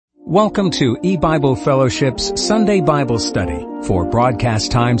Welcome to E-Bible Fellowship's Sunday Bible Study. For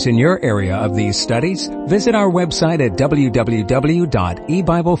broadcast times in your area of these studies, visit our website at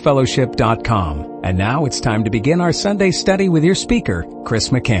www.ebiblefellowship.com. And now it's time to begin our Sunday study with your speaker, Chris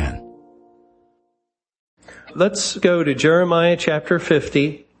McCann. Let's go to Jeremiah chapter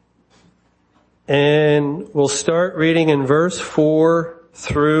 50, and we'll start reading in verse 4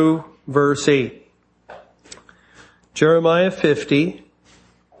 through verse 8. Jeremiah 50,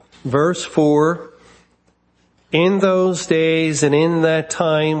 verse 4, "In those days and in that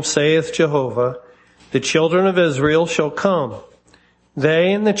time, saith Jehovah, the children of Israel shall come,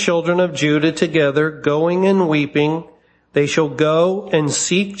 they and the children of Judah together, going and weeping. They shall go and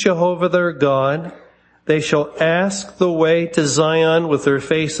seek Jehovah their God. They shall ask the way to Zion with their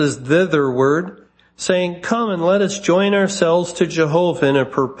faces thitherward, saying, Come and let us join ourselves to Jehovah in a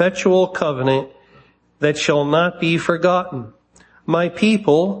perpetual covenant that shall not be forgotten. My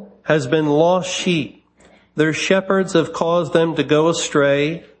people has been lost sheep. Their shepherds have caused them to go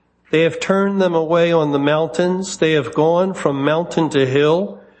astray. They have turned them away on the mountains. They have gone from mountain to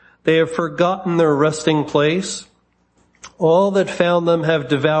hill. They have forgotten their resting place. All that found them have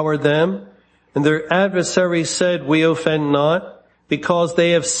devoured them. And their adversaries said, We offend not, because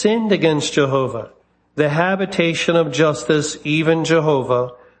they have sinned against Jehovah, the habitation of justice, even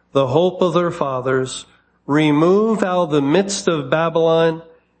Jehovah, the hope of their fathers. Remove out of the midst of Babylon,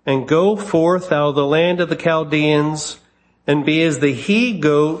 and go forth out of the land of the Chaldeans, and be as the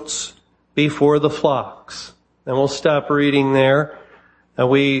he-goats before the flocks." And we'll stop reading there.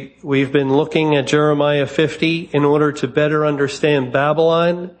 We've been looking at Jeremiah 50 in order to better understand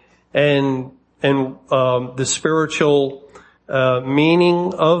Babylon and the spiritual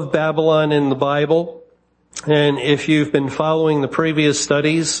meaning of Babylon in the Bible. And if you've been following the previous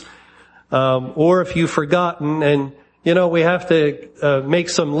studies, or if you've forgotten, and we have to make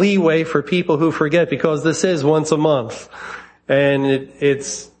some leeway for people who forget, because this is once a month. And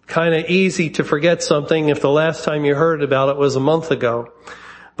it's kind of easy to forget something if the last time you heard about it was a month ago.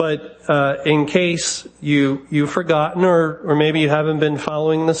 But in case you've forgotten, or maybe you haven't been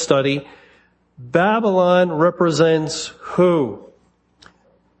following the study, Babylon represents who?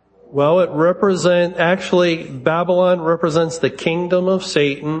 Well, Babylon represents the kingdom of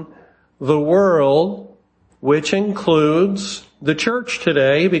Satan, the world, which includes the church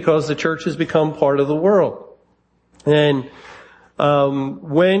today, because the church has become part of the world. And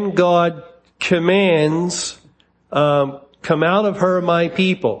when God commands, come out of her, my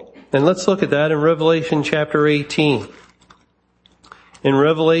people. And let's look at that in Revelation chapter 18. In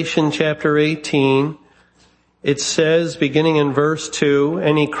Revelation chapter 18, it says, beginning in verse 2,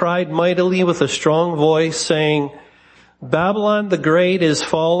 "And he cried mightily with a strong voice, saying, Babylon the great is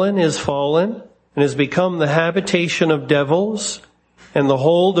fallen, and has become the habitation of devils, and the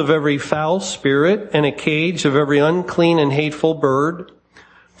hold of every foul spirit, and a cage of every unclean and hateful bird.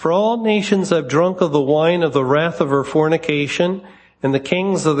 For all nations have drunk of the wine of the wrath of her fornication, and the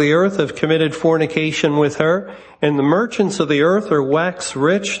kings of the earth have committed fornication with her, and the merchants of the earth are waxed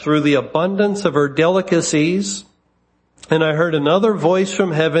rich through the abundance of her delicacies. And I heard another voice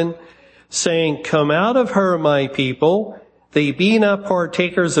from heaven saying, Come out of her, my people, that ye be not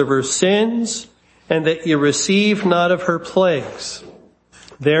partakers of her sins, and that ye receive not of her plagues."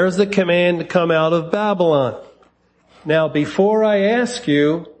 There's the command to come out of Babylon. Now, before I ask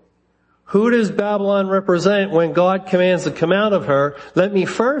you, who does Babylon represent when God commands to come out of her? Let me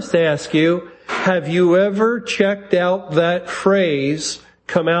first ask you, have you ever checked out that phrase,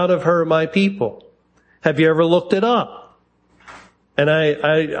 "Come out of her, my people"? Have you ever looked it up? And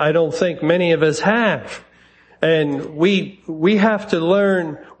I don't think many of us have. And we have to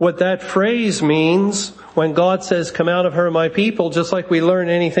learn what that phrase means when God says, "Come out of her, my people," just like we learn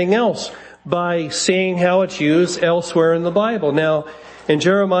anything else, by seeing how it's used elsewhere in the Bible. Now, in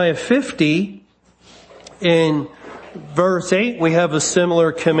Jeremiah 50, in verse 8, we have a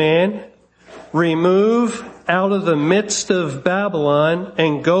similar command. "Remove out of the midst of Babylon,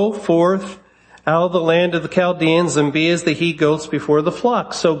 and go forth out of the land of the Chaldeans, and be as the he-goats before the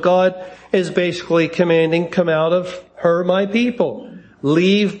flock." So God is basically commanding, come out of her, my people.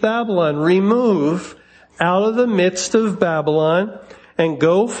 Leave Babylon. Remove out of the midst of Babylon, and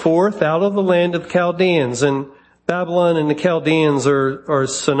go forth out of the land of the Chaldeans. And Babylon and the Chaldeans are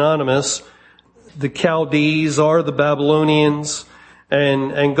synonymous. The Chaldees are the Babylonians,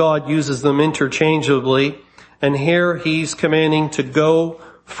 and God uses them interchangeably. And here he's commanding to go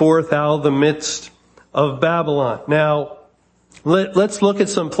forth out of the midst of Babylon. Now, let's look at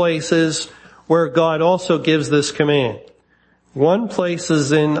some places where God also gives this command. One place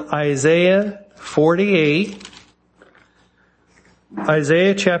is in Isaiah 48,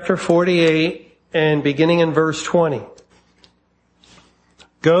 Isaiah chapter 48 and beginning in verse 20.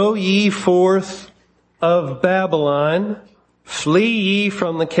 Go ye forth of Babylon, flee ye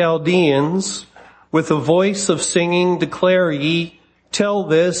from the Chaldeans, with a voice of singing declare ye, tell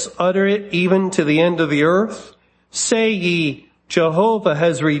this, utter it even to the end of the earth. Say ye, Jehovah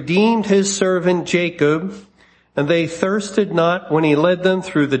has redeemed his servant Jacob, and they thirsted not when he led them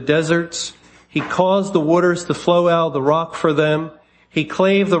through the deserts. He caused the waters to flow out of the rock for them. He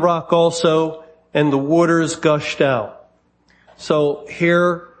clave the rock also, and the waters gushed out. So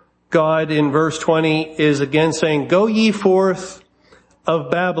here God in verse 20 is again saying, go ye forth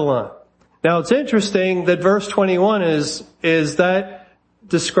of Babylon. Now it's interesting that verse 21 is that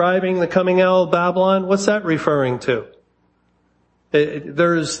describing the coming out of Babylon? What's that referring to?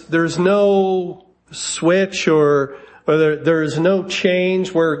 There's no switch or there's no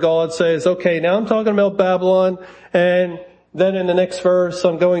change where God says, okay, now I'm talking about Babylon, and then in the next verse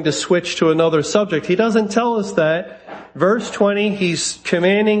I'm going to switch to another subject. He doesn't tell us that. Verse 20, he's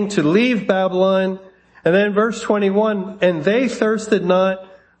commanding to leave Babylon, and then verse 21, and they thirsted not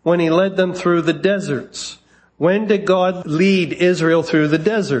when he led them through the deserts. When did God lead Israel through the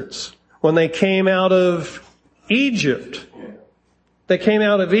deserts? When they came out of Egypt. They came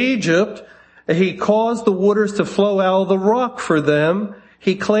out of Egypt. He caused the waters to flow out of the rock for them.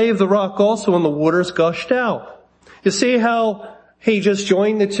 He clave the rock also, and the waters gushed out. You see how he just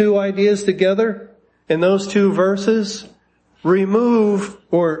joined the two ideas together in those two verses? Remove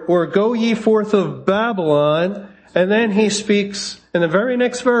or go ye forth of Babylon, and then he speaks in the very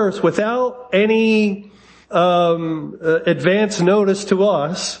next verse without any advance notice to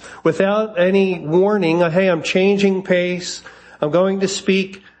us, without any warning, hey, I'm changing pace. I'm going to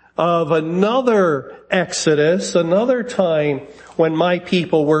speak of another Exodus, another time when my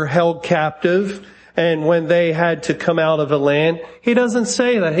people were held captive and when they had to come out of a land. He doesn't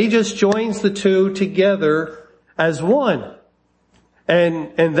say that. He just joins the two together as one.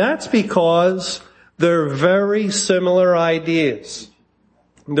 And that's because they're very similar ideas.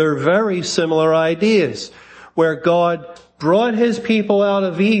 They're very similar ideas. Where God brought his people out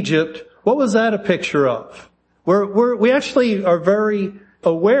of Egypt, what was that a picture of? We actually are very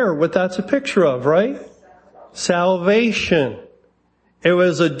aware what that's a picture of, right? Salvation. It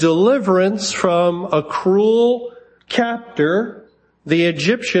was a deliverance from a cruel captor, the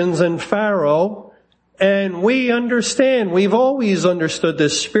Egyptians and Pharaoh. And we understand, we've always understood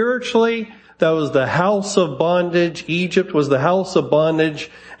this spiritually. That was the house of bondage. Egypt was the house of bondage.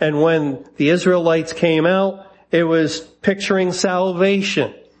 And when the Israelites came out, it was picturing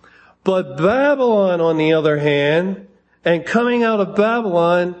salvation. But Babylon, on the other hand, and coming out of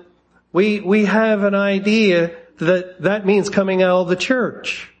Babylon, we have an idea that means coming out of the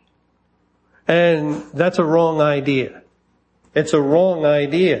church. And that's a wrong idea. It's a wrong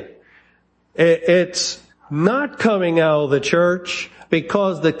idea. It's not coming out of the church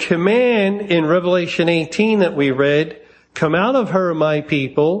because the command in Revelation 18 that we read, come out of her, my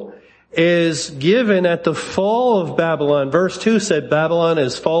people, is given at the fall of Babylon. Verse 2 said, Babylon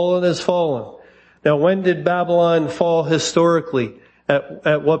is fallen, is fallen. Now, when did Babylon fall historically?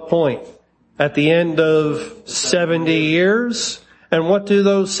 At what point? At the end of 70 years. And what do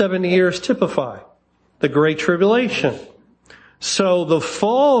those 70 years typify? The Great Tribulation. So the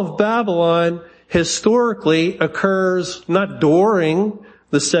fall of Babylon historically occurs not during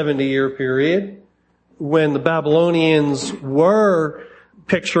the 70-year period when the Babylonians were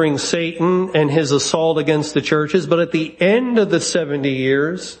picturing Satan and his assault against the churches, but at the end of the 70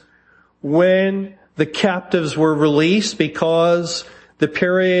 years when the captives were released because the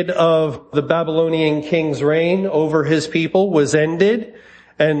period of the Babylonian king's reign over his people was ended,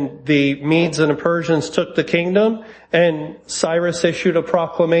 and the Medes and the Persians took the kingdom, and Cyrus issued a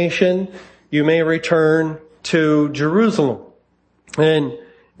proclamation, you may return to Jerusalem. And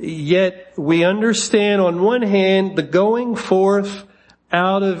yet we understand on one hand the going forth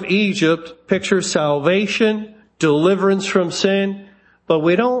out of Egypt pictures salvation, deliverance from sin, but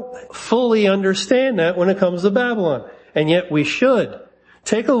we don't fully understand that when it comes to Babylon. And yet we should.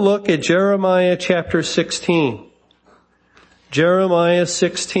 Take a look at Jeremiah chapter 16. Jeremiah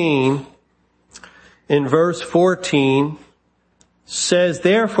 16 in verse 14 says,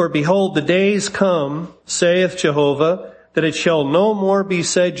 Therefore, behold, the days come, saith Jehovah, that it shall no more be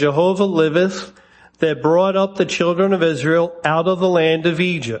said, Jehovah liveth, that brought up the children of Israel out of the land of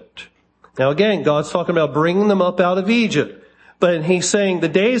Egypt. Now again, God's talking about bringing them up out of Egypt. But he's saying the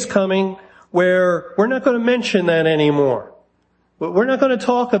day's coming where we're not going to mention that anymore. We're not going to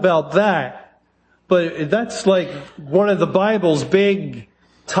talk about that. But that's like one of the Bible's big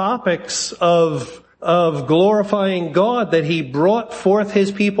topics of of glorifying God that he brought forth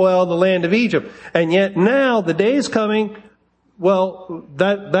his people out of the land of Egypt. And yet now the day is coming, well,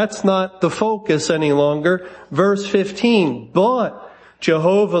 that's not the focus any longer. Verse 15, but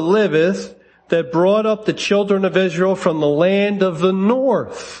Jehovah liveth, that brought up the children of Israel from the land of the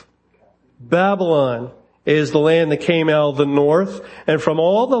north. Babylon is the land that came out of the north, and from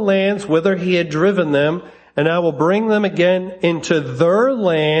all the lands whither he had driven them, and I will bring them again into their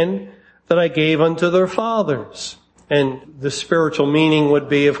land that I gave unto their fathers. And the spiritual meaning would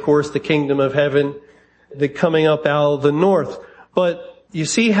be, of course, the kingdom of heaven, the coming up out of the north. But you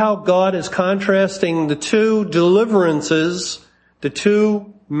see how God is contrasting the two deliverances, the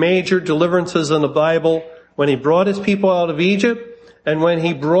two major deliverances in the Bible, when he brought his people out of Egypt and when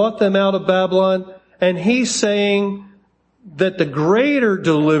he brought them out of Babylon. And he's saying that the greater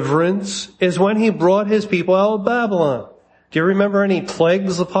deliverance is when he brought his people out of Babylon. Do you remember any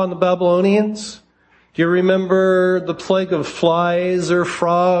plagues upon the Babylonians? Do you remember the plague of flies or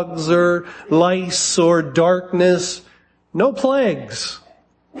frogs or lice or darkness? No plagues.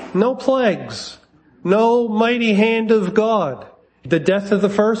 No plagues. No mighty hand of God. The death of the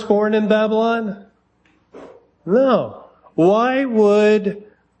firstborn in Babylon? No. Why would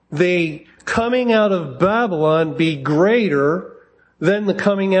the coming out of Babylon be greater than the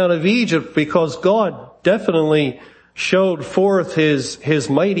coming out of Egypt? Because God definitely showed forth his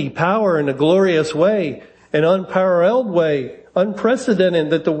mighty power in a glorious way, an unparalleled way,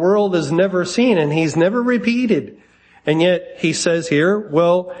 unprecedented that the world has never seen and he's never repeated. And yet he says here,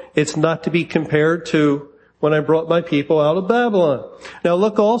 well, it's not to be compared to when I brought my people out of Babylon. Now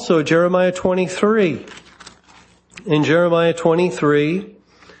look also at Jeremiah 23. In Jeremiah 23,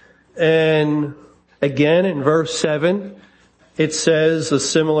 and again in verse 7, it says a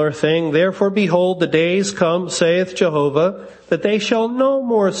similar thing. Therefore, behold, the days come, saith Jehovah, that they shall no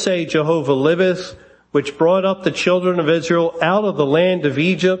more say, Jehovah liveth, which brought up the children of Israel out of the land of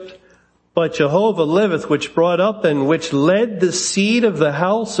Egypt, but Jehovah liveth, which brought up and which led the seed of the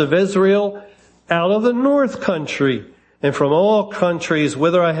house of Israel out of the north country, and from all countries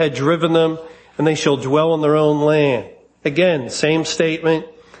whither I had driven them, and they shall dwell in their own land. Again, same statement,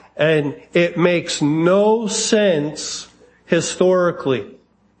 and it makes no sense historically.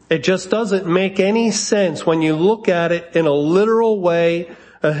 It just doesn't make any sense when you look at it in a literal way,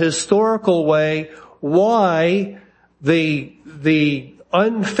 a historical way, why the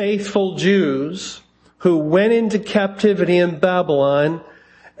unfaithful Jews who went into captivity in Babylon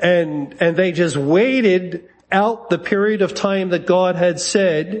and they just waited out the period of time that God had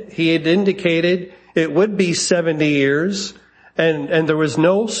said. He had indicated it would be 70 years. And there was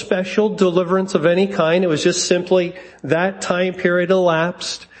no special deliverance of any kind. It was just simply that time period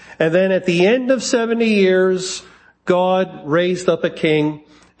elapsed. And then at the end of 70 years, God raised up a king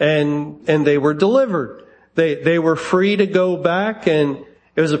and they were delivered. They were free to go back, and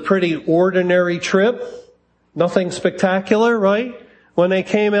it was a pretty ordinary trip. Nothing spectacular, right? When they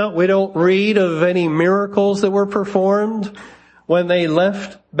came out, we don't read of any miracles that were performed when they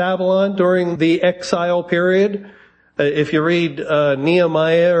left Babylon during the exile period. If you read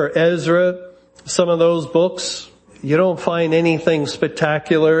Nehemiah or Ezra, some of those books, you don't find anything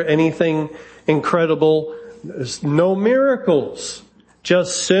spectacular, anything incredible. There's no miracles.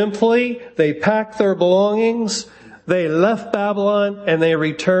 Just simply, they packed their belongings, they left Babylon, and they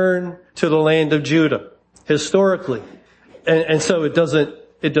returned to the land of Judah, historically. And so it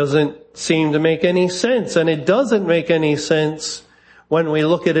doesn't seem to make any sense. And it doesn't make any sense when we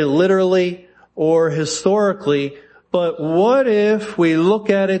look at it literally or historically. But what if we look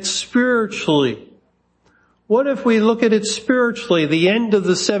at it spiritually? What if we look at it spiritually? The end of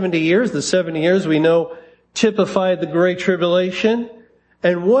the 70 years we know typified the Great Tribulation.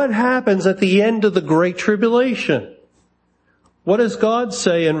 And what happens at the end of the Great Tribulation? What does God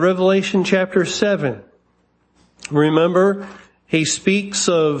say in Revelation chapter 7? Remember, he speaks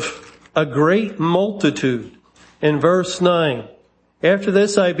of a great multitude in verse 9. After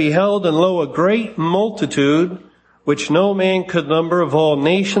this I beheld, and lo, a great multitude, which no man could number, of all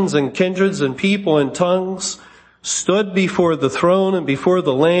nations and kindreds and people and tongues, stood before the throne and before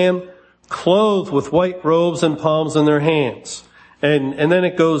the Lamb, clothed with white robes and palms in their hands. And then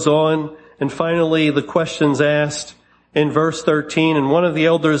it goes on, and finally the question's asked in verse 13, and one of the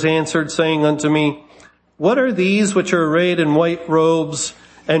elders answered, saying unto me, what are these which are arrayed in white robes,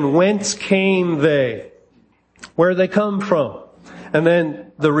 and whence came they? Where they come from? And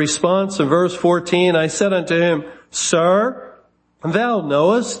then the response in verse 14, I said unto him, Sir, thou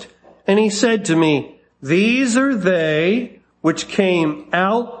knowest. And he said to me, these are they which came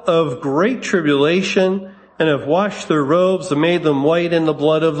out of great tribulation, and have washed their robes and made them white in the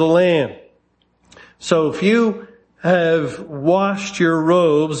blood of the Lamb. So if you have washed your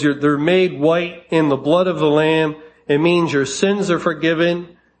robes, they're made white in the blood of the Lamb, it means your sins are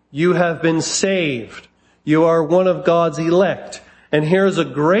forgiven. You have been saved. You are one of God's elect. And here's a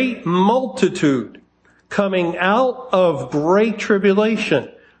great multitude coming out of great tribulation.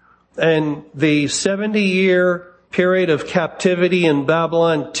 And the 70-year period of captivity in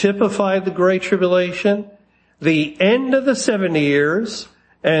Babylon typified the great tribulation. The end of the 70 years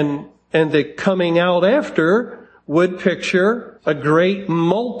and the coming out after would picture a great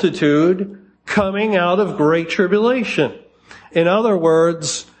multitude coming out of great tribulation. In other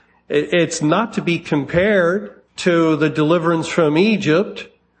words, it's not to be compared to the deliverance from Egypt,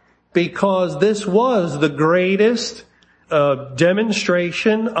 because this was the greatest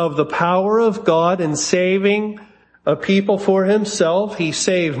demonstration of the power of God in saving a people for himself. He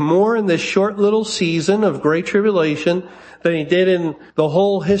saved more in this short little season of great tribulation than he did in the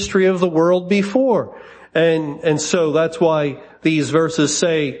whole history of the world before. And so that's why these verses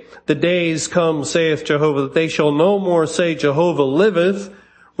say, the days come, saith Jehovah, that they shall no more say Jehovah liveth,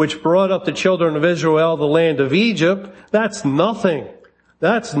 which brought up the children of Israel out of the land of Egypt. That's nothing.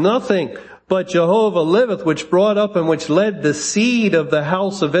 That's nothing. But Jehovah liveth, which brought up and which led the seed of the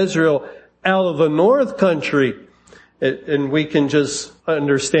house of Israel out of the north country. And we can just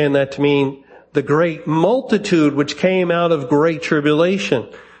understand that to mean the great multitude which came out of great tribulation.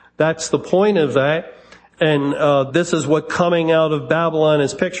 That's the point of that. And this is what coming out of Babylon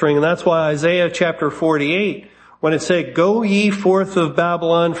is picturing. And that's why Isaiah chapter 48, when it said, go ye forth of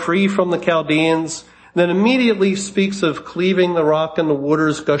Babylon, free from the Chaldeans, then immediately speaks of cleaving the rock and the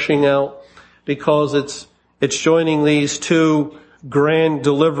waters gushing out, because it's joining these two grand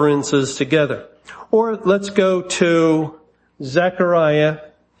deliverances together. Or let's go to Zechariah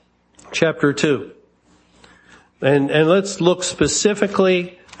chapter 2. And let's look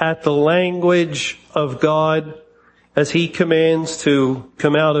specifically at the language of God as he commands to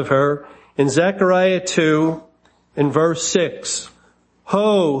come out of her. In Zechariah 2, in verse 6,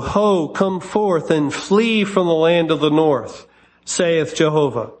 Ho, ho, come forth and flee from the land of the north, saith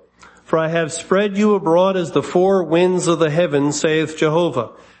Jehovah. For I have spread you abroad as the four winds of the heaven, saith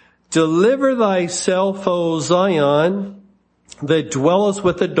Jehovah. Deliver thyself, O Zion, that dwellest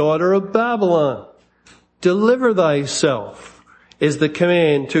with the daughter of Babylon. Deliver thyself is the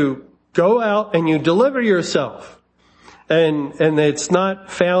command, to go out and you deliver yourself. And it's not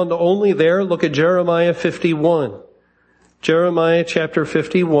found only there. Look at Jeremiah 51. Jeremiah chapter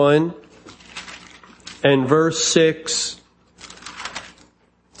 51 and verse 6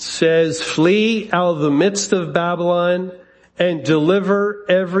 says, flee out of the midst of Babylon and deliver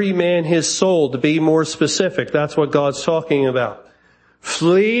every man his soul. To be more specific, that's what God's talking about.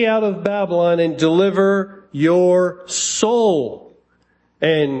 Flee out of Babylon and deliver your soul.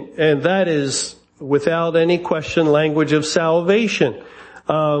 And that is, without any question, language of salvation.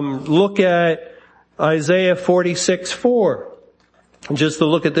 Look at Isaiah 46:4. Just to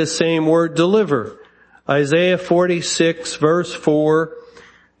look at this same word, deliver. Isaiah 46 verse 4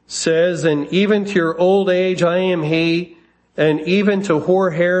 says, and even to your old age I am he, and even to hoar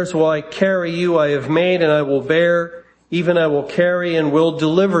hairs will I carry you. I have made and I will bear, even I will carry and will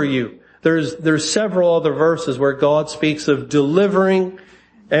deliver you. There's several other verses where God speaks of delivering,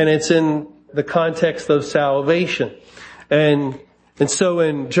 and it's in the context of salvation. And so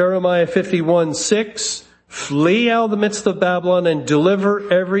in Jeremiah 51:6, flee out of the midst of Babylon and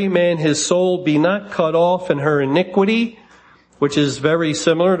deliver every man his soul. Be not cut off in her iniquity, which is very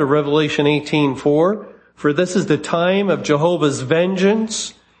similar to Revelation 18:4. For this is the time of Jehovah's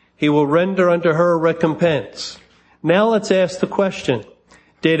vengeance. He will render unto her a recompense. Now let's ask the question,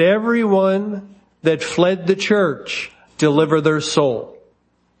 did everyone that fled the church deliver their soul?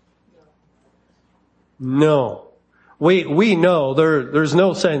 No. We know there's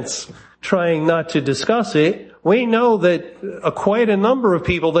no sense trying not to discuss it. We know that quite a number of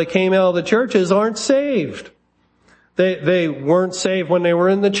people that came out of the churches aren't saved. They weren't saved when they were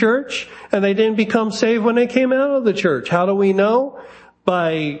in the church, and they didn't become saved when they came out of the church. How do we know?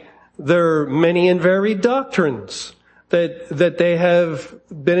 By their many and varied doctrines that they have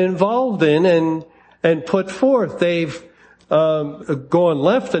been involved in and put forth. They've gone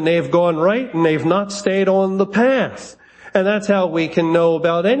left and they've gone right, and they've not stayed on the path. And that's how we can know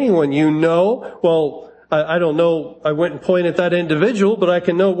about anyone. You know, well, I don't know, I wouldn't point at that individual, but I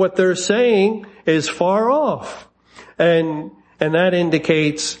can know what they're saying is far off. And that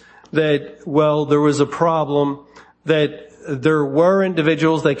indicates that, well, there was a problem, that there were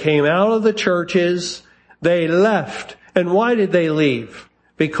individuals that came out of the churches, they left. And why did they leave?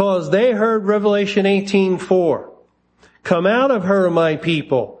 Because they heard Revelation 18:4. Come out of her, my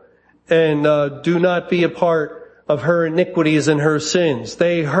people, do not be a part of her iniquities and her sins.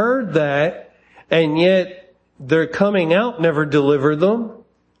 They heard that, and yet their coming out never delivered them,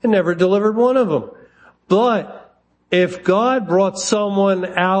 and never delivered one of them. But if God brought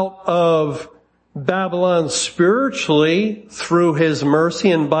someone out of Babylon spiritually through His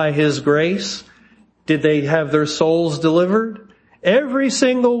mercy and by His grace, did they have their souls delivered? Every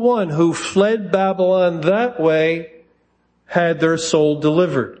single one who fled Babylon that way had their soul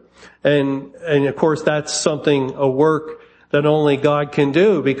delivered. And of course that's something, a work that only God can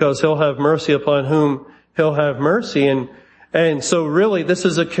do, because He'll have mercy upon whom He'll have mercy. And so really this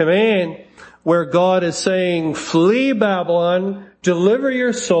is a command where God is saying, flee Babylon, deliver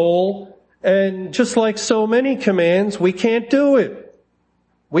your soul. And just like so many commands, we can't do it.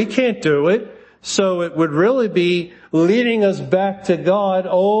 We can't do it. So it would really be leading us back to God.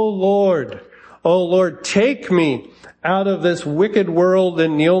 Oh Lord, take me out of this wicked world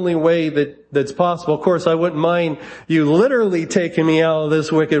in the only way that's possible. Of course, I wouldn't mind you literally taking me out of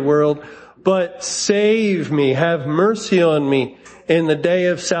this wicked world, but save me, have mercy on me in the day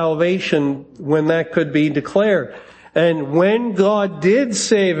of salvation when that could be declared. And when God did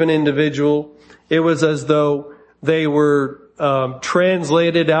save an individual, it was as though they were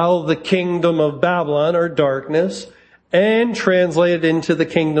translated out of the kingdom of Babylon or darkness and translated into the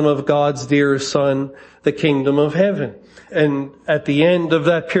kingdom of God's dear Son, the kingdom of heaven. And at the end of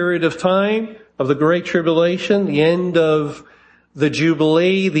that period of time, of the Great Tribulation, the end of the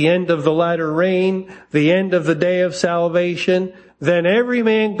Jubilee, the end of the latter rain, the end of the day of salvation, then every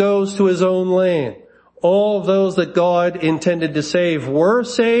man goes to his own land. All of those that God intended to save were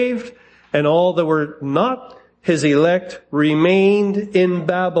saved, and all that were not His elect remained in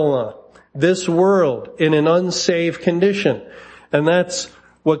Babylon, this world, in an unsaved condition. And that's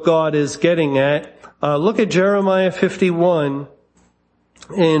what God is getting at. Look at Jeremiah 51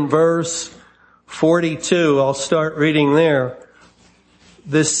 in verse 42. I'll start reading there.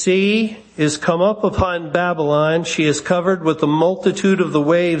 The sea is come up upon Babylon. She is covered with the multitude of the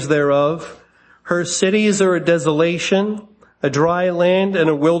waves thereof. Her cities are a desolation, a dry land and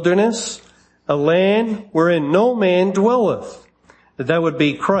a wilderness, a land wherein no man dwelleth. That would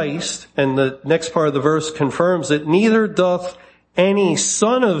be Christ. And the next part of the verse confirms it. Neither doth any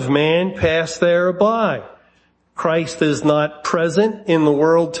son of man pass thereby. Christ is not present in the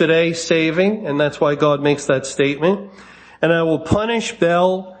world today saving, and that's why God makes that statement. And I will punish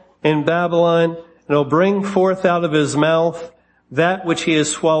Bel in Babylon, and I'll bring forth out of his mouth that which he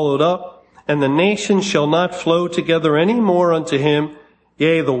has swallowed up, and the nations shall not flow together any more unto him.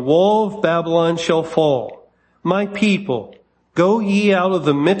 Yea, the wall of Babylon shall fall. My people, go ye out of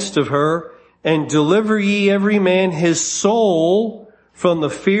the midst of her, and deliver ye every man his soul from the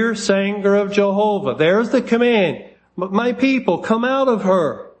fierce anger of Jehovah. There's the command. My people, come out of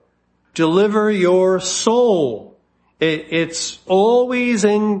her. Deliver your soul. It's always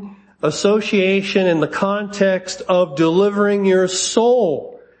in association in the context of delivering your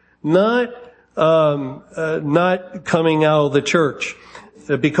soul, not coming out of the church,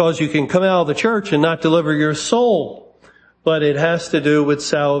 because you can come out of the church and not deliver your soul, but it has to do with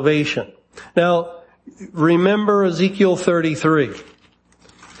salvation. Now, remember Ezekiel 33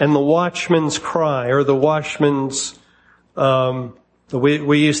 and the watchman's cry, or the watchman's,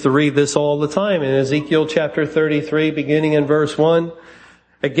 we used to read this all the time in Ezekiel chapter 33, beginning in verse 1.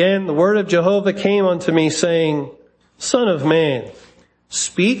 Again, the word of Jehovah came unto me, saying, Son of man,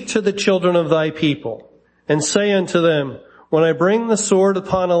 speak to the children of thy people, and say unto them, when I bring the sword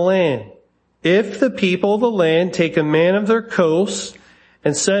upon a land, if the people of the land take a man of their coasts,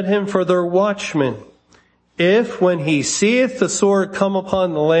 and set him for their watchman, if when he seeth the sword come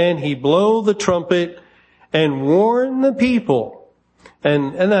upon the land, he blow the trumpet and warn the people.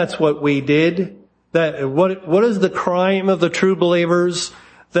 And that's what we did. What is the crime of the true believers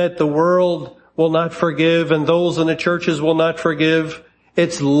that the world will not forgive and those in the churches will not forgive?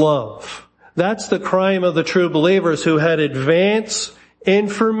 It's love. That's the crime of the true believers who had advance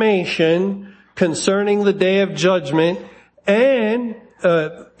information concerning the day of judgment, and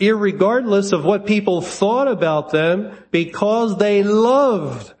irregardless of what people thought about them, because they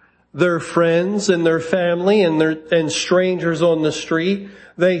loved their friends and their family and strangers on the street,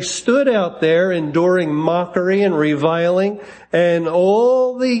 they stood out there enduring mockery and reviling and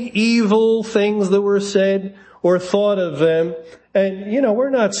all the evil things that were said or thought of them. And,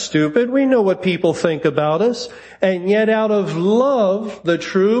 we're not stupid. We know what people think about us. And yet out of love, the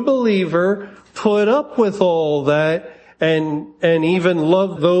true believer put up with all that and even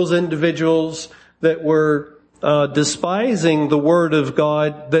loved those individuals that were despising the word of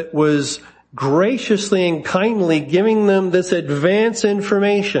God, that was graciously and kindly giving them this advance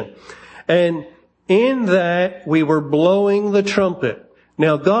information. And in that, we were blowing the trumpet.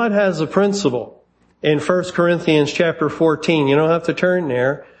 Now, God has a principle in 1 Corinthians chapter 14. You don't have to turn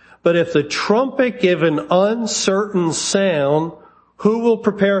there. But if the trumpet give an uncertain sound, who will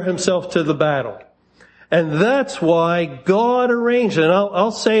prepare himself to the battle? And that's why God arranged it. And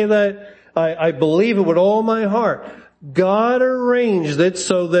I'll say that I believe it with all my heart. God arranged it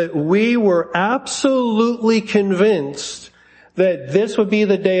so that we were absolutely convinced that this would be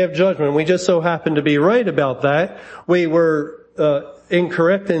the day of judgment. We just so happened to be right about that. We were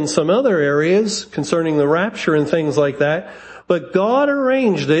incorrect in some other areas concerning the rapture and things like that. But God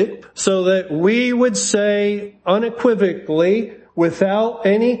arranged it so that we would say unequivocally, without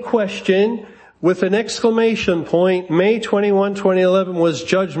any question, with an exclamation point, May 21, 2011 was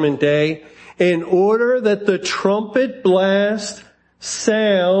Judgment Day, in order that the trumpet blast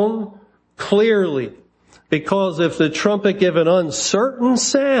sound clearly. Because if the trumpet give an uncertain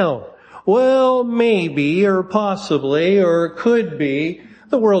sound, well, maybe or possibly or could be,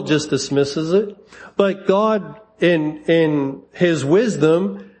 the world just dismisses it. But God, in His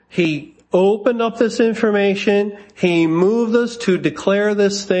wisdom, He opened up this information. He moved us to declare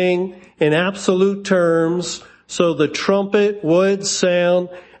this thing in absolute terms so the trumpet would sound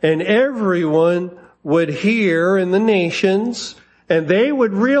and everyone would hear in the nations and they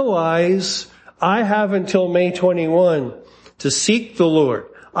would realize, I have until May 21 to seek the Lord.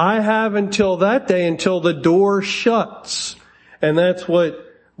 I have until that day, until the door shuts. And that's what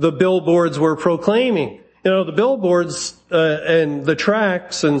the billboards were proclaiming. You know, the billboards and the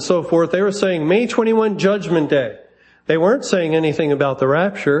tracts and so forth, they were saying May 21 Judgment Day. They weren't saying anything about the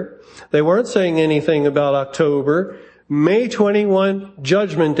rapture. They weren't saying anything about October. May 21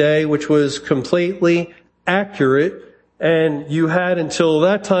 Judgment Day, which was completely accurate. And you had until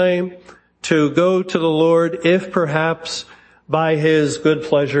that time to go to the Lord if perhaps by His good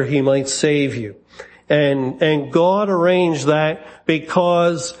pleasure He might save you. And God arranged that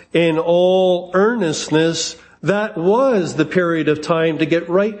because in all earnestness, that was the period of time to get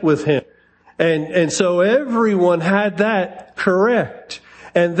right with Him. And so everyone had that correct.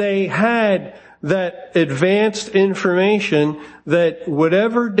 And they had that advanced information that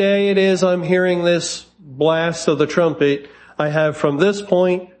whatever day it is I'm hearing this blast of the trumpet, I have from this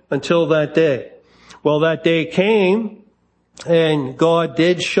point until that day. Well, that day came and God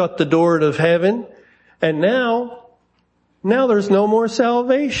did shut the door of heaven. And now there's no more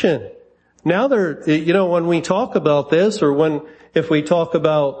salvation. Now when we talk about this or if we talk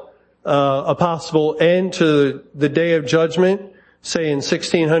about a possible end to the day of judgment, say in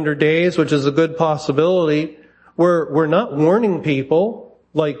 1600 days, which is a good possibility, we're not warning people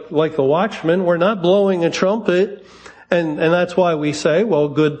like the watchman. We're not blowing a trumpet. And that's why we say, well,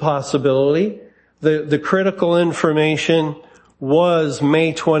 good possibility. The critical information was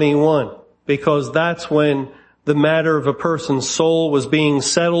May 21, because that's when the matter of a person's soul was being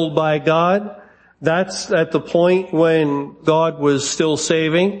settled by God. That's at the point when God was still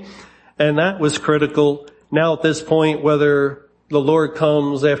saving, and that was critical. Now at this point, whether the Lord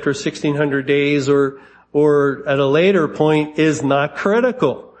comes after 1600 days or at a later point is not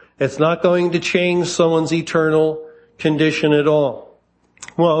critical. It's not going to change someone's eternal condition at all.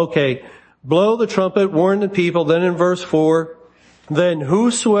 Well, okay. Blow the trumpet, warn the people. Then in verse 4, then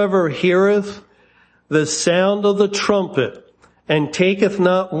whosoever heareth the sound of the trumpet and taketh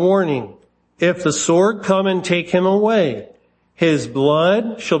not warning, if the sword come and take him away, his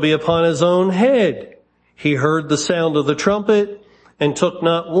blood shall be upon his own head. He heard the sound of the trumpet and took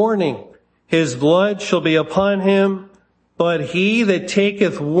not warning. His blood shall be upon him, but he that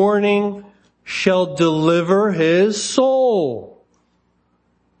taketh warning shall deliver his soul.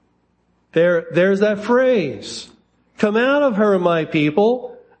 There's that phrase. Come out of her, my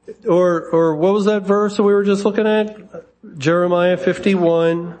people. Or what was that verse that we were just looking at? Jeremiah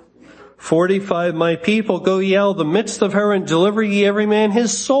 51:45. My people, go ye out of the midst of her and deliver ye every man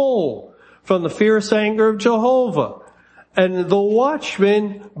his soul from the fierce anger of Jehovah. And the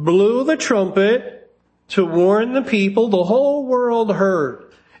watchman blew the trumpet to warn the people. The whole world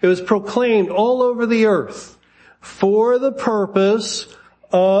heard. It was proclaimed all over the earth for the purpose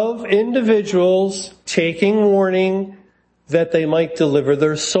of individuals taking warning that they might deliver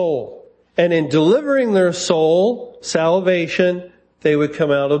their soul. And in delivering their soul, salvation, they would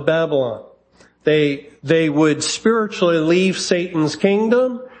come out of Babylon. They would spiritually leave Satan's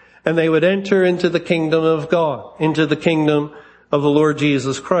kingdom and they would enter into the kingdom of God, into the kingdom of the Lord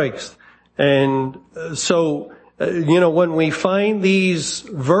Jesus Christ. And so, when we find these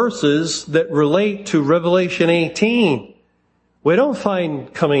verses that relate to Revelation 18, we don't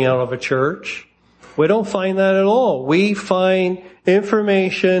find coming out of a church. We don't find that at all. We find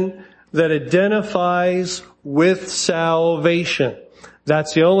information that identifies with salvation.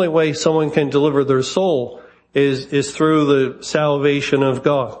 That's the only way someone can deliver their soul is through the salvation of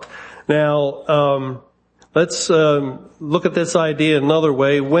God. Now, let's look at this idea another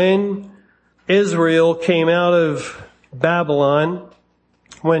way. When Israel came out of Babylon,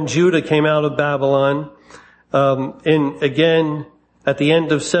 when Judah came out of Babylon, again, at the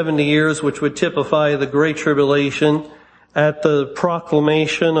end of 70 years, which would typify the Great Tribulation, at the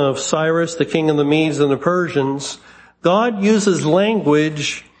proclamation of Cyrus, the king of the Medes and the Persians, God uses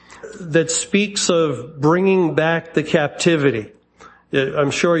language that speaks of bringing back the captivity.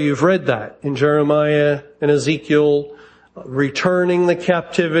 I'm sure you've read that in Jeremiah and Ezekiel, returning the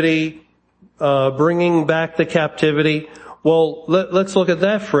captivity, bringing back the captivity. Well, let's look at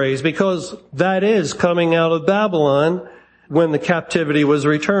that phrase, because that is coming out of Babylon when the captivity was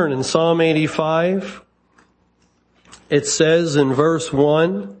returned. In Psalm 85, it says in verse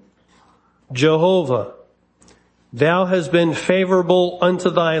 1, Jehovah, thou hast been favorable unto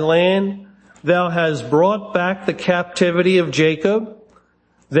thy land. Thou hast brought back the captivity of Jacob.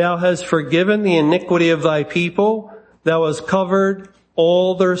 Thou hast forgiven the iniquity of thy people. Thou hast covered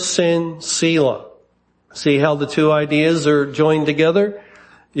all their sin, Selah. See how the two ideas are joined together?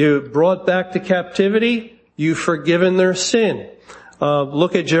 You brought back the captivity. You've forgiven their sin.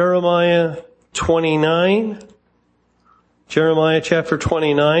 Look at Jeremiah 29. Jeremiah chapter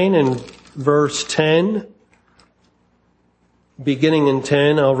 29 and verse 10. Beginning in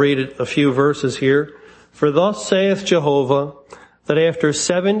 10, I'll read a few verses here. For thus saith Jehovah, that after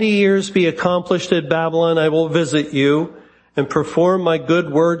 70 years be accomplished at Babylon, I will visit you and perform my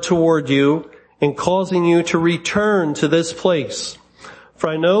good word toward you in causing you to return to this place. For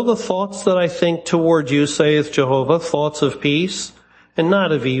I know the thoughts that I think toward you, saith Jehovah, thoughts of peace and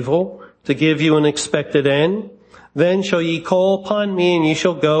not of evil, to give you an expected end. Then shall ye call upon me, and ye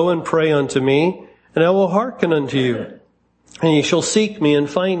shall go and pray unto me, and I will hearken unto you. And ye shall seek me and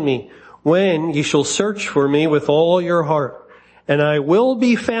find me, when ye shall search for me with all your heart. And I will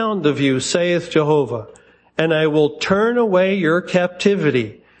be found of you, saith Jehovah, and I will turn away your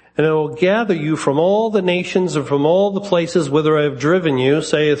captivity, and I will gather you from all the nations and from all the places whither I have driven you,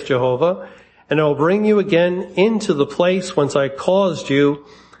 saith Jehovah, and I will bring you again into the place whence I caused you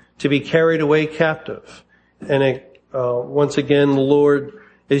to be carried away captive. And once again, the Lord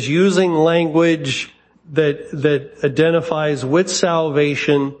is using language that identifies with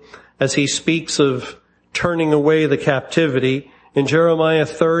salvation as he speaks of turning away the captivity. In Jeremiah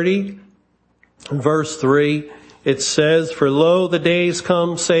 30, verse 3, it says, For lo, the days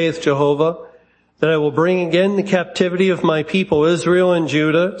come, saith Jehovah, that I will bring again the captivity of my people Israel and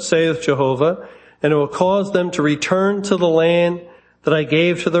Judah, saith Jehovah, and I will cause them to return to the land that I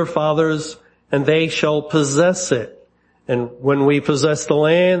gave to their fathers, and they shall possess it. And when we possess the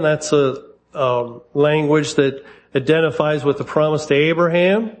land, that's a language that identifies with the promise to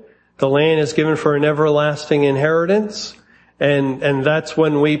Abraham. The land is given for an everlasting inheritance. And that's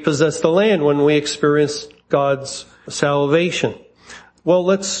when we possess the land, when we experience God's salvation. Well,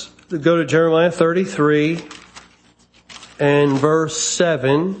 let's go to Jeremiah 33 and verse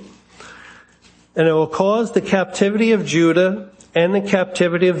 7. And it will cause the captivity of Judah and the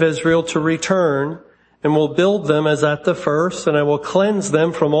captivity of Israel to return, and will build them as at the first, and I will cleanse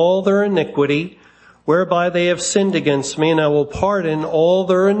them from all their iniquity, whereby they have sinned against me, and I will pardon all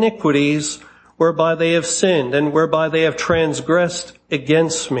their iniquities, whereby they have sinned, and whereby they have transgressed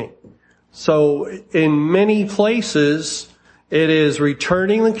against me. So in many places, it is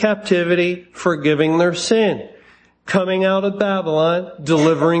returning the captivity, forgiving their sin, coming out of Babylon,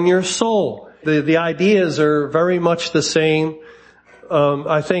 delivering your soul. The ideas are very much the same.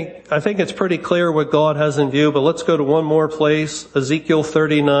 I think it's pretty clear what God has in view, but let's go to one more place, Ezekiel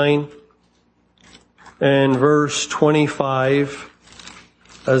 39 and verse 25.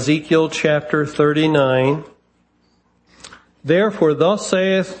 Ezekiel chapter 39. Therefore thus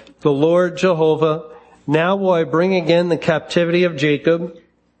saith the Lord Jehovah, now will I bring again the captivity of Jacob,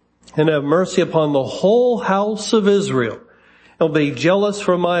 and have mercy upon the whole house of Israel, and will be jealous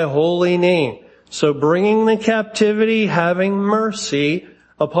for my holy name. So bringing the captivity, having mercy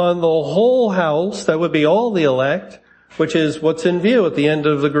upon the whole house, that would be all the elect, which is what's in view at the end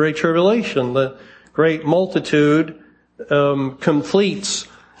of the Great Tribulation. The great multitude completes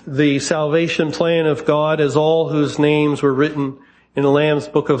the salvation plan of God, as all whose names were written in the Lamb's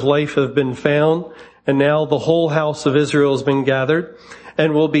Book of Life have been found. And now the whole house of Israel has been gathered,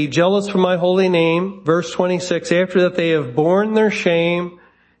 and will be jealous for my holy name. Verse 26, after that they have borne their shame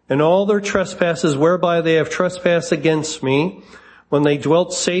and all their trespasses whereby they have trespassed against me, when they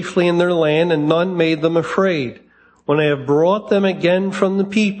dwelt safely in their land, and none made them afraid. When I have brought them again from the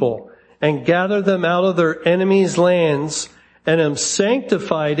people, and gather them out of their enemies' lands, and am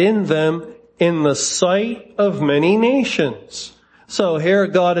sanctified in them in the sight of many nations. So here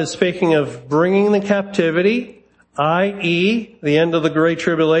God is speaking of bringing the captivity, i.e., the end of the Great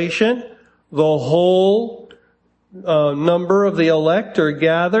Tribulation. The whole number of the elect are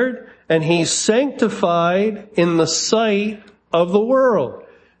gathered, and He's sanctified in the sight of the world.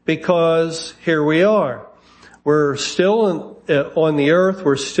 Because here we are. We're still on the earth.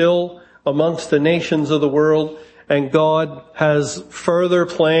 We're still amongst the nations of the world. And God has further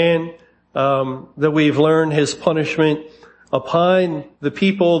planned that we've learned His punishment upon the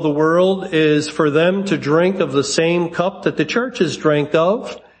people of the world is for them to drink of the same cup that the churches drank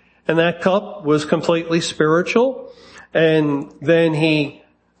of. And that cup was completely spiritual. And then He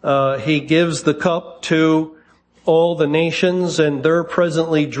gives the cup to all the nations, and they're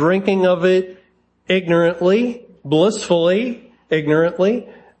presently drinking of it ignorantly, blissfully, ignorantly,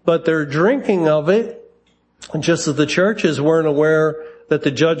 but they're drinking of it just as the churches weren't aware that the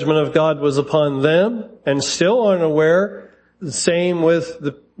judgment of God was upon them, and still aren't aware. The same with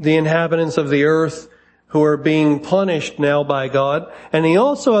the inhabitants of the earth who are being punished now by God. And He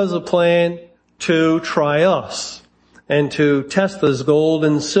also has a plan to try us and to test us gold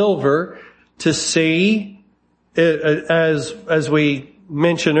and silver to see, as we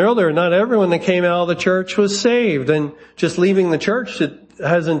mentioned earlier, not everyone that came out of the church was saved, and just leaving the church, it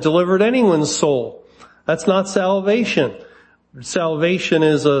hasn't delivered anyone's soul. That's not salvation. Salvation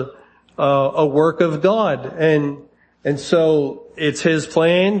is a work of God, and so it's His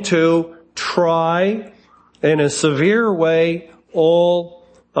plan to try in a severe way all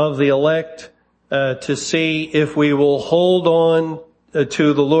of the elect to see if we will hold on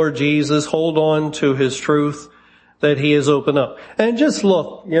to the Lord Jesus, hold on to His truth that He has opened up. And just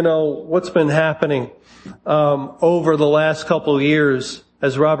look, what's been happening over the last couple of years.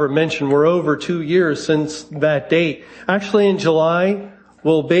 As Robert mentioned, we're over 2 years since that date. Actually, in July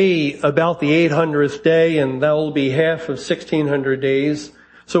will be about the 800th day, and that will be half of 1600 days.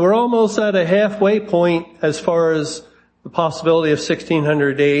 So we're almost at a halfway point as far as the possibility of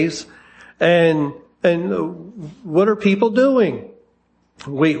 1600 days. And what are people doing?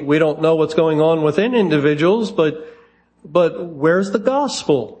 We don't know what's going on within individuals, but where's the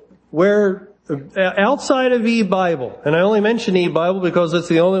gospel? Where, outside of e-Bible, and I only mention e-Bible because it's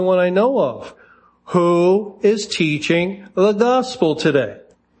the only one I know of, who is teaching the gospel today?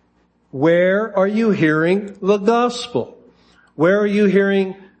 Where are you hearing the gospel? Where are you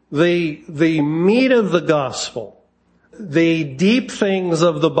hearing the meat of the gospel? The deep things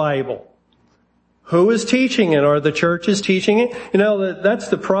of the Bible? Who is teaching it? Are the churches teaching it? That's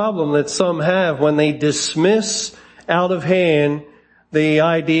the problem that some have when they dismiss out of hand the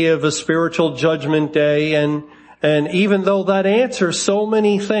idea of a spiritual judgment day, and even though that answers so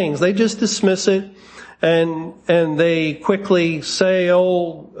many things, they just dismiss it, and they quickly say,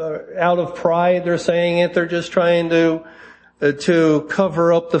 out of pride they're saying it. They're just trying to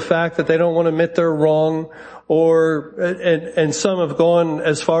cover up the fact that they don't want to admit they're wrong. And some have gone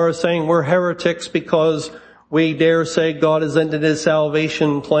as far as saying we're heretics because we dare say God has ended His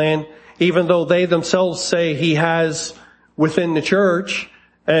salvation plan, even though they themselves say He has within the church,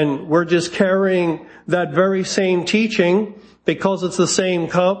 and we're just carrying that very same teaching because it's the same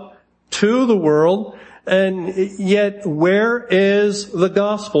cup to the world. And yet, where is the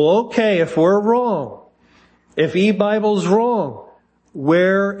gospel? Okay, if we're wrong, if e-Bible's wrong,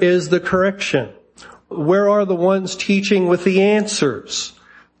 where is the correction? Where are the ones teaching with the answers?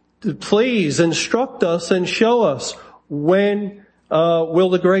 Please instruct us and show us when will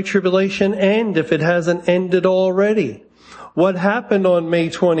the Great Tribulation end, if it hasn't ended already. What happened on May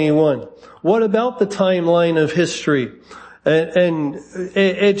 21? What about the timeline of history? And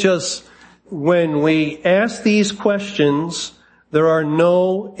it just, when we ask these questions, there are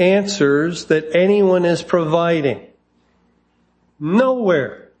no answers that anyone is providing.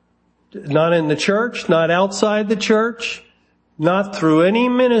 Nowhere. Not in the church, not outside the church, not through any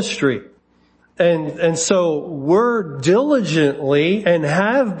ministry. And so we're diligently and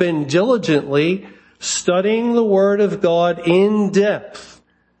have been diligently studying the Word of God in depth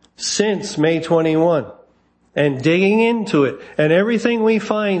since May 21 and digging into it. And everything we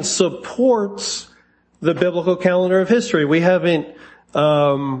find supports the biblical calendar of history. We haven't, it's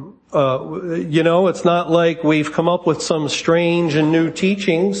not like we've come up with some strange and new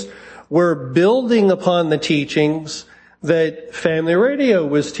teachings. We're building upon the teachings that Family Radio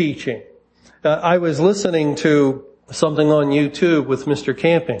was teaching. I was listening to something on YouTube with Mr.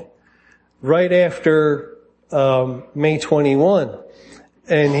 Camping right after May 21,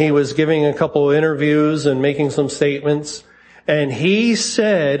 and he was giving a couple of interviews and making some statements. And he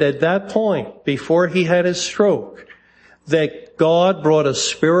said at that point, before he had his stroke, that God brought a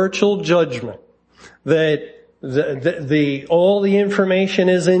spiritual judgment, that all the information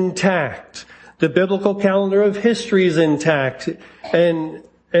is intact, the biblical calendar of history is intact,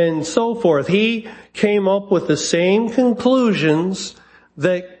 and so forth. He came up with the same conclusions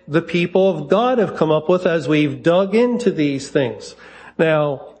that the people of God have come up with as we've dug into these things.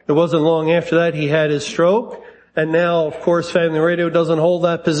 Now, it wasn't long after that he had his stroke, and now, of course, Family Radio doesn't hold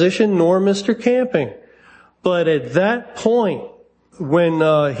that position, nor Mr. Camping. But at that point,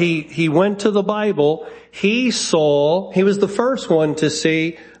 when he went to the Bible, he was the first one to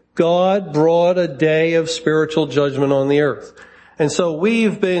see God brought a day of spiritual judgment on the earth. And so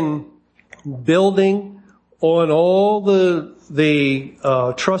we've been building on all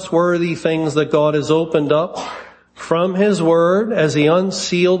the trustworthy things that God has opened up from His Word as He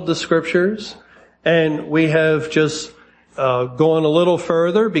unsealed the Scriptures. And we have just gone a little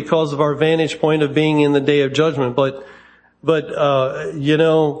further because of our vantage point of being in the day of judgment. But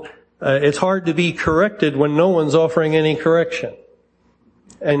it's hard to be corrected when no one's offering any correction.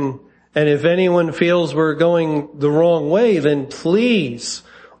 And if anyone feels we're going the wrong way, then please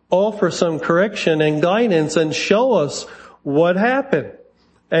offer some correction and guidance and show us what happened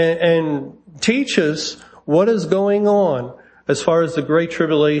and teach us what is going on as far as the Great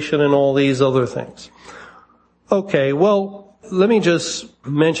Tribulation and all these other things. Okay, well, let me just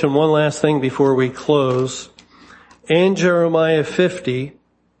mention one last thing before we close. In Jeremiah 50,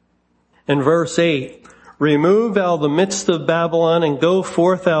 in verse 8, remove out of the midst of Babylon and go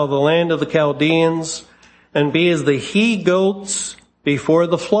forth out of the land of the Chaldeans and be as the he-goats before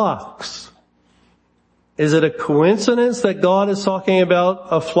the flocks. Is it a coincidence that God is talking about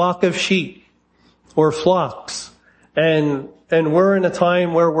a flock of sheep or flocks? And we're in a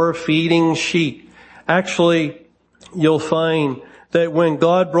time where we're feeding sheep. Actually, you'll find that when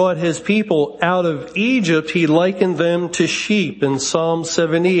God brought His people out of Egypt, He likened them to sheep. In Psalm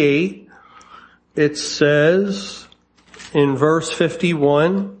 78, it says in verse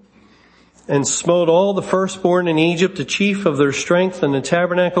 51, and smote all the firstborn in Egypt, the chief of their strength, and the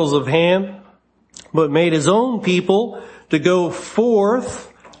tabernacles of Ham, but made His own people to go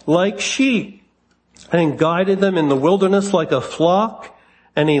forth like sheep, and guided them in the wilderness like a flock,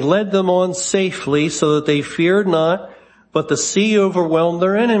 and He led them on safely so that they feared not, but the sea overwhelmed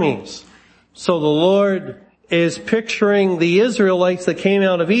their enemies. So the Lord is picturing the Israelites that came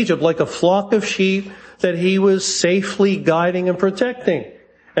out of Egypt like a flock of sheep that He was safely guiding and protecting.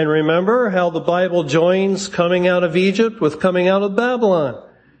 And remember how the Bible joins coming out of Egypt with coming out of Babylon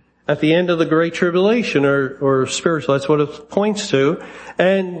at the end of the Great Tribulation, or spiritual. That's what it points to.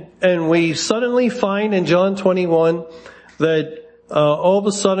 And we suddenly find in John 21 that all of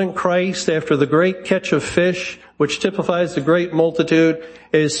a sudden Christ, after the great catch of fish, which typifies the great multitude,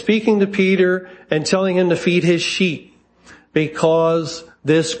 is speaking to Peter and telling him to feed his sheep, because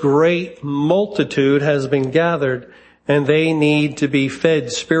this great multitude has been gathered and they need to be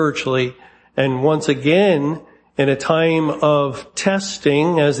fed spiritually. And once again, in a time of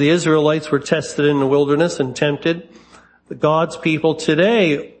testing, as the Israelites were tested in the wilderness and tempted, God's people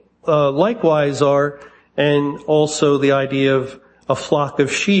today likewise are, and also the idea of a flock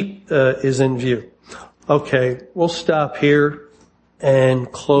of sheep is in view. Okay, we'll stop here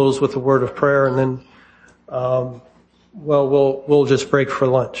and close with a word of prayer, and then we'll just break for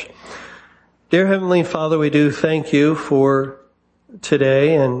lunch. Dear Heavenly Father, we do thank You for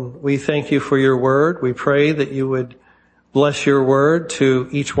today, and we thank You for Your word. We pray that You would bless Your word to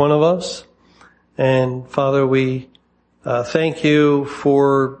each one of us. And Father, we thank You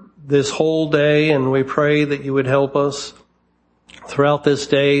for this whole day, and we pray that You would help us throughout this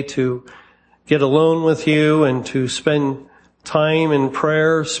day to get alone with You and to spend time in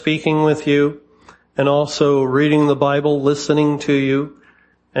prayer, speaking with You, and also reading the Bible, listening to You.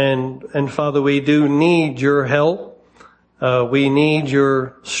 And Father, we do need Your help. We need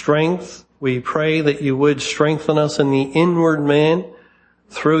Your strength. We pray that You would strengthen us in the inward man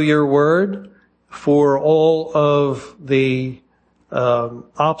through Your word for all of the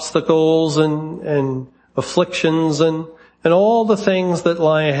obstacles and afflictions and all the things that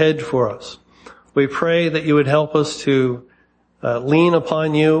lie ahead for us. We pray that You would help us to lean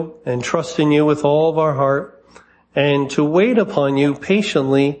upon You and trust in You with all of our heart, and to wait upon You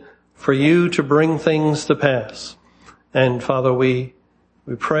patiently for You to bring things to pass. And Father, we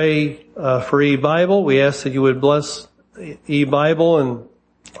pray for eBible. We ask that You would bless eBible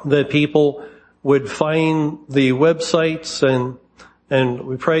and that people would find the websites, and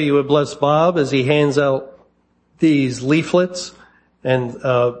we pray You would bless Bob as he hands out these leaflets, and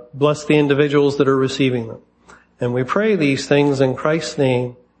bless the individuals that are receiving them. And we pray these things in Christ's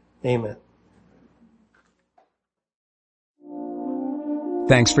name. Amen.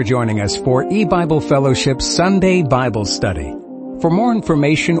 Thanks for joining us for E-Bible Fellowship's Sunday Bible Study. For more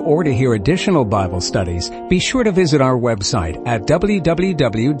information or to hear additional Bible studies, be sure to visit our website at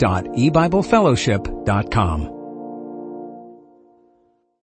www.ebiblefellowship.com.